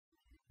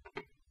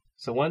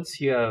So once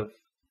you have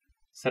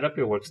set up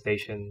your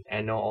workstation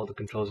and know all the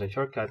controls and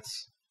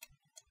shortcuts,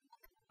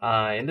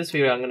 in this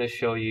video I'm going to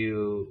show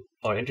you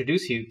or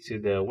introduce you to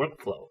the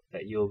workflow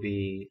that you'll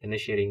be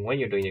initiating when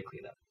you're doing your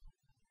cleanup.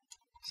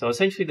 So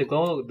essentially the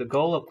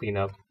goal of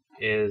cleanup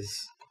is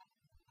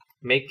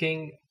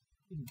making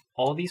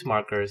all these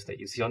markers that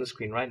you see on the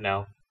screen right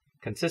now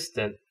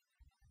consistent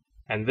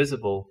and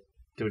visible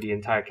through the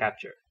entire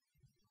capture.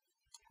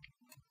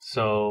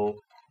 So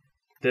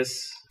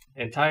this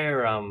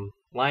entire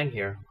line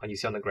here, you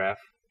see on the graph,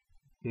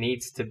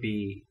 needs to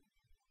be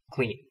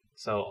clean.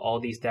 So all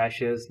these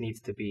dashes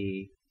needs to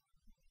be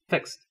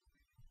fixed.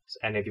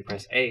 And if you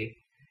press A,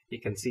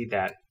 you can see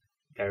that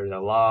there's a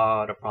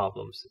lot of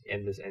problems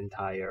in this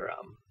entire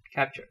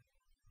capture.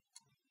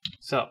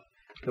 So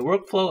the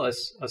workflow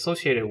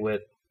associated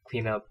with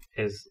cleanup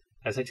is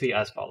essentially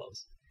as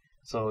follows.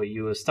 So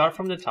you will start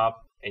from the top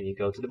and you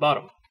go to the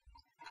bottom.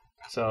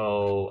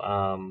 So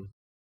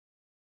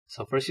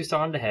so first you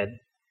start on the head,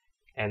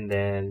 and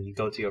then you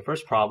go to your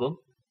first problem.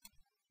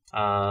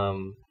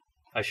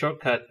 A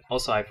shortcut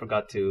also I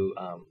forgot to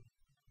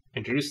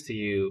introduce to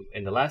you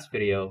in the last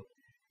video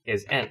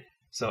is N.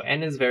 So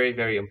N is very,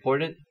 very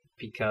important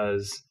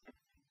because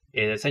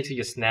it essentially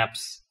just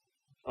snaps,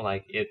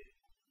 like it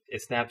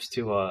snaps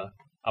to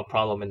a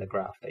problem in the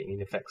graph that you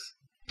need to fix.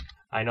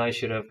 I know I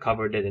should have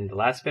covered it in the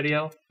last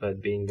video,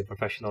 but being the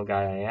professional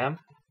guy I am,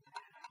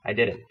 I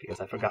didn't because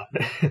I forgot.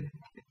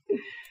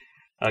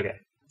 Okay,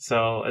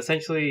 so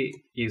essentially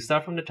you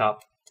start from the top,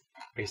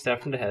 or you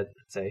start from the head,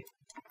 let's say,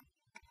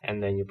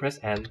 and then you press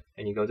N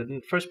and you go to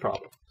the first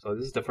problem. So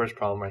this is the first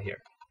problem right here.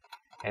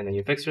 And then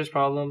you fix this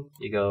problem,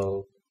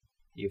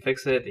 you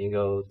fix it, and you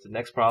go to the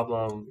next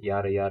problem,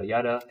 yada yada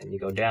yada, and you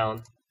go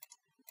down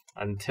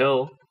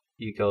until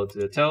you go to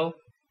the toe.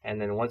 And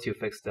then once you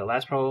fix the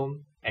last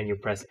problem and you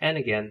press N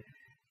again,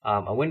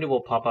 a window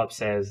will pop up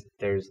says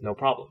there's no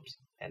problems.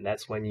 And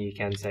that's when you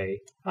can say,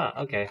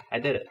 okay, I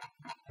did it.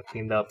 I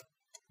cleaned up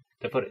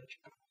the footage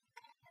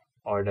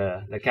or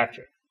the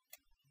capture.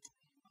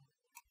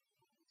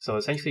 So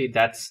essentially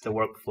that's the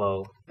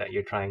workflow that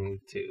you're trying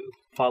to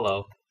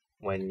follow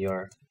when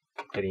you're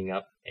cleaning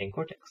up in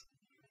Cortex.